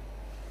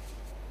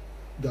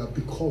that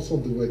because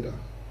of the weather,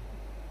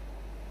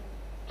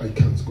 I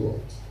can't go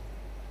out.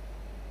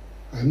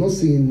 I'm not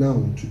saying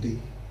now, today,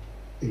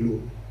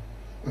 alone.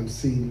 I'm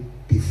saying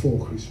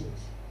before Christmas.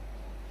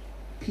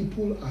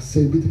 People are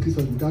celebrating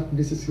Christmas without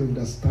necessarily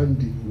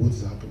understanding what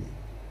is happening.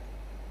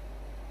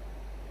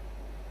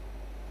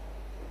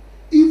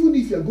 Even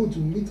if you are going to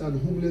meet a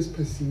homeless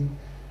person,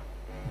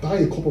 buy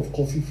a cup of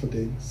coffee for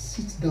them,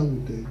 sit down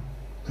with them,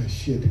 and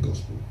share the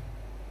gospel.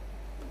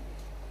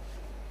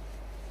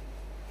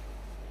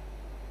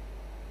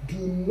 Do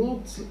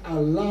not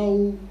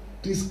allow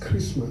this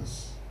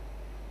Christmas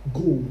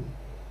go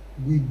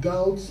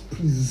without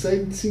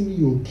presenting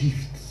your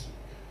gifts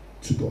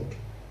to God.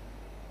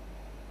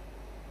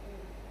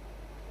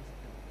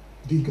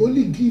 The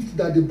only gift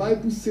that the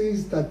Bible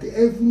says that the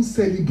heaven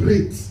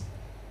celebrates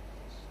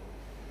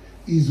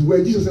is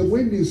where Jesus said,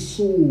 when the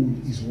soul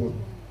is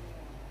one.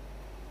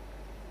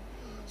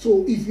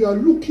 So if you are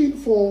looking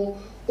for,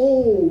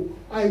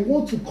 I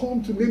want to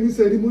come to naming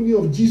ceremony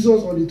of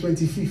Jesus on the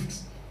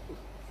 25th.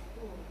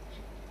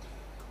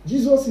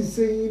 Jesus is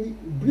saying,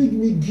 bring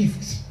me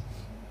gifts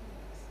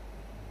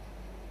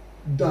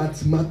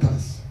that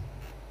matters.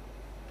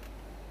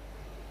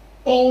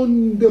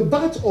 On the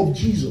birth of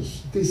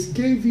Jesus, they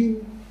gave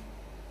him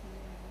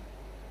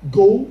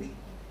gold,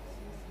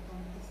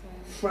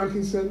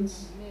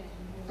 frankincense,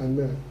 and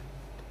myrrh.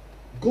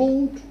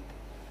 Gold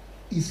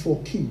is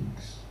for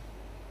kings.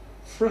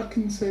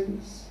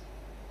 Frankincense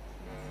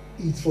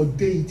is for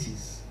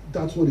deities.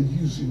 That's what they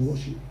use in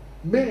worship.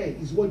 Myrrh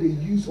is what they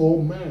use,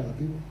 or myrrh.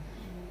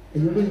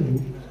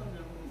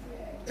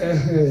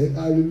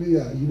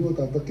 Hallelujah. You know what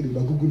I'm talking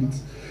about. Google it.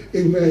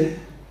 Amen.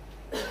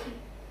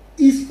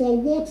 Is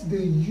for what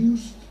they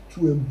used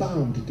to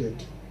embalm the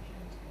dead.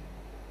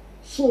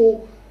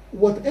 So,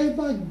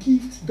 whatever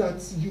gift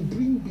that you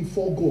bring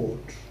before God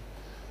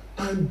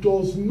and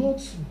does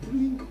not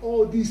bring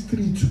all these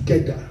three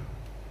together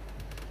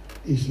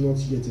is not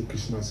yet a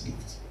Christmas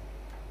gift.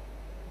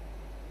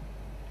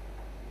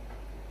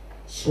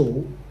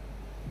 So,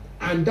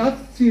 and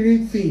that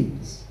three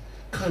things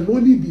can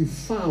only be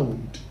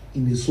found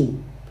in a soul.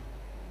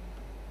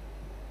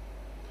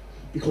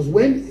 Because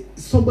when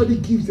somebody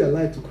gives their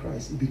life to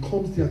Christ, it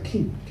becomes their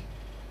king,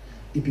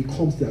 it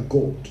becomes their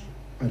God,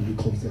 and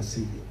becomes their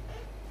savior.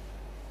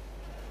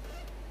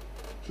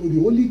 So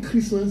the only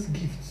Christmas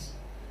gifts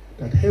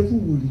that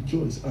heaven will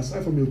rejoice,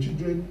 aside from your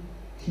children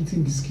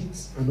eating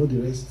biscuits and all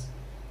the rest,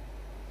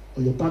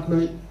 or your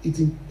partner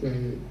eating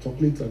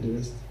chocolate and the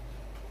rest,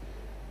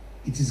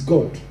 it is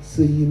God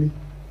saying,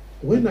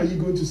 when are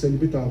you going to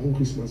celebrate our own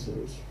Christmas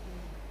for us?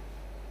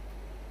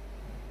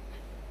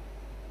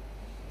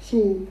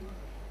 So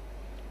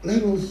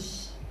let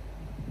us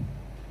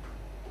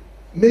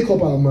make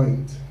up our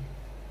mind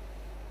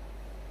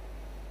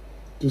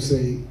to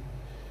say,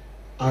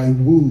 I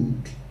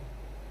would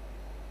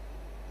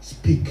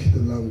speak the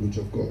language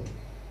of God.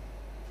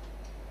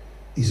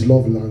 His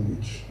love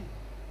language.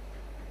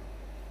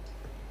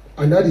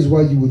 And that is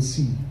why you would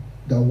see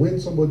that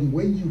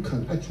when you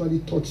can actually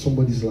touch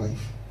somebody's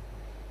life,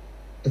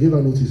 have you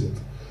ever noticed it?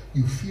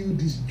 You feel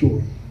this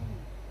joy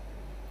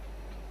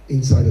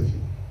inside of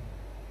you.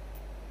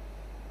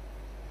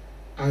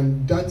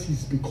 And that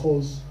is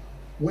because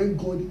when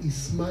God is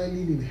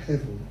smiling in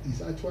heaven,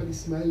 He's actually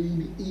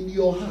smiling in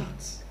your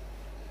heart.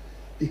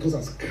 Because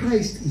as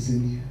Christ is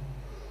in you,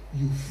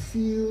 you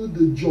feel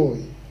the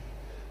joy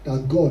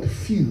that God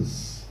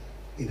feels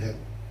in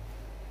heaven.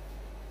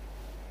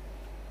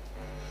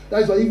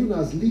 That's why even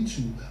as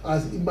little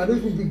as I'm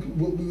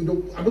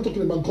not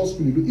talking about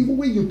gospel, even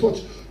when you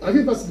touch, have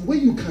you ever seen when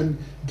you can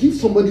give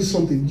somebody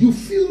something, you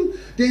feel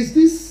there's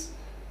this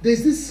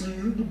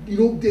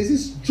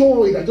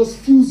joy that just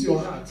fills your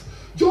heart.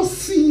 Just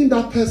seeing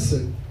that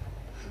person.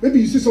 Maybe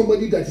you see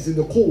somebody that is in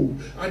the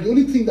cold, and the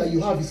only thing that you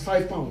have is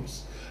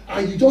 £5,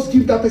 and you just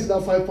give that person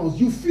that £5.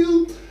 You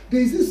feel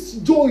there's this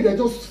joy that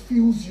just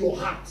fills your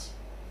heart.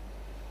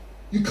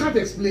 You can't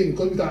explain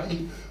because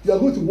you are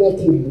going to walk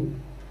home.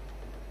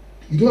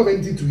 You don't have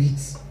anything to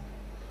eat.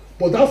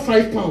 But that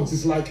 £5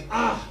 is like,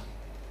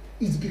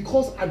 it's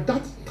because at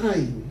that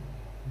time,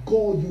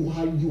 God,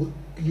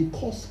 you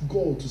caused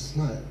God to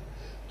smile.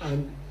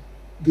 And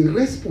the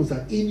response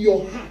that in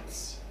your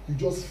heart, you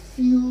just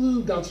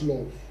feel that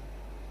love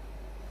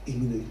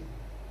immediately.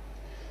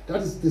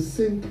 That is the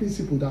same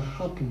principle that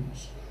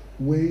happens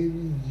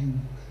when you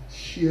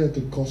share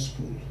the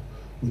gospel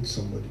with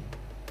somebody.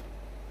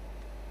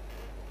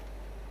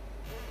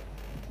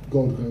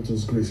 God grant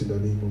us grace in the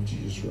name of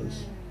Jesus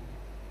Christ.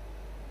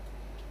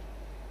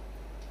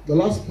 The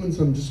last point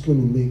I'm just going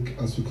to make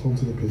as we come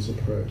to the place of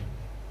prayer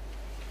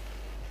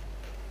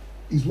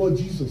is what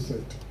Jesus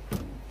said,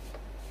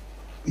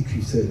 which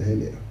we said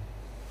earlier.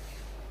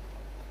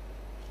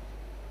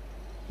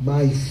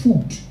 My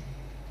food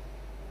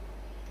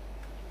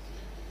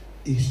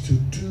is to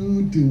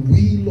do the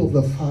will of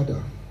the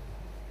Father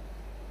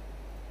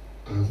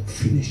and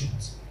finish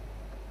it.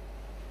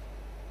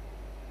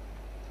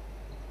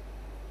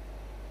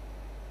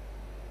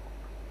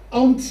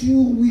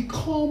 until we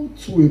come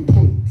to a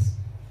point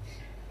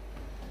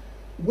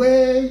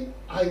where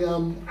I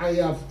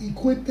have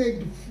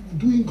equated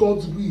doing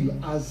God's will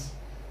as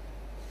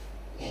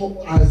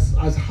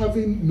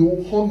having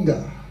no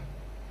hunger,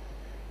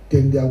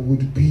 then there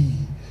would be,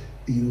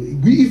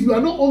 if you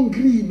are not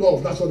hungry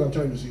enough, that's what I'm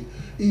trying to say.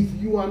 If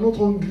you are not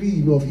hungry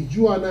enough, if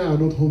you and I are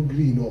not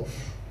hungry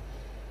enough,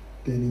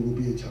 then it will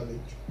be a challenge.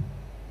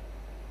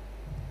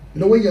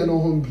 When you are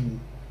not hungry,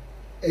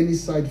 any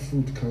side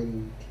food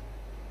can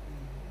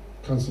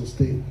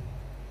sustain.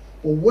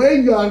 But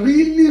when you are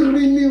really,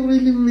 really,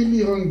 really,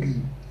 really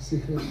hungry,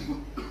 say,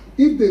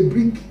 if they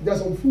bring, there's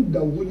some food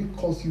that will only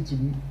cause you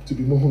to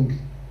be more hungry.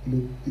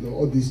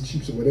 All these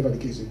chips or whatever the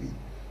case may be.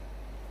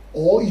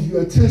 Or if you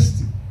are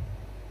thirsty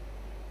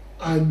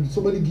and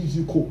somebody gives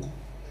you Coke,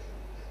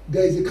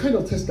 there is a kind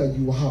of thirst that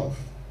you have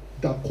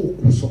that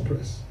Coke will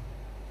suppress.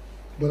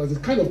 But there's a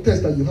kind of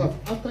thirst that you have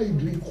after you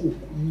drink Coke,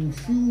 you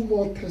feel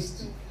more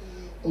thirsty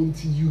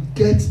until you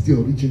get the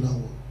original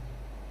one.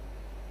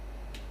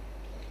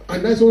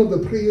 And that's one of the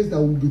prayers that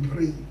we'll be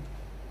praying.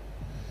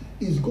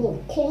 Is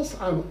God cause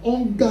an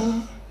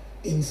hunger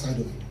inside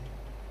of you?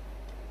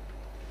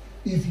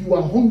 If you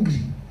are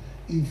hungry,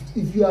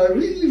 if you are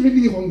really,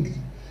 really hungry,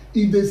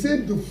 if they say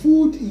the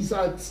food is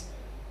at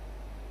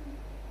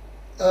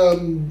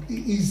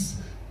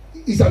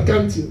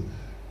Gantil,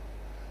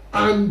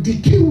 and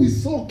the queue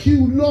is so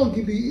long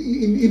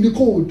in the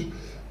cold,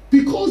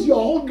 because you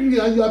are hungry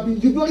and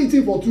you've not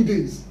eaten for 2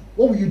 days,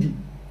 what will you do? You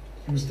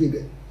will stay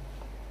there.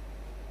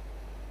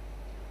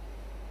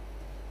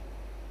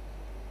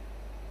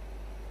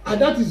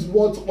 And that is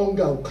what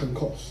hunger can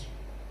cause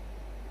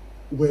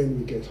when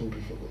we get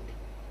hungry for God.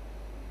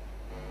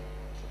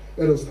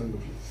 Let us stand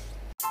up, please.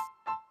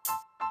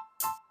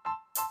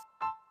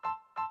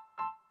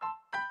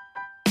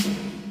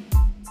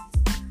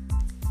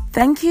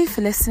 Thank you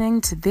for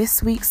listening to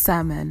this week's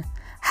sermon.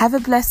 Have a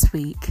blessed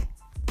week.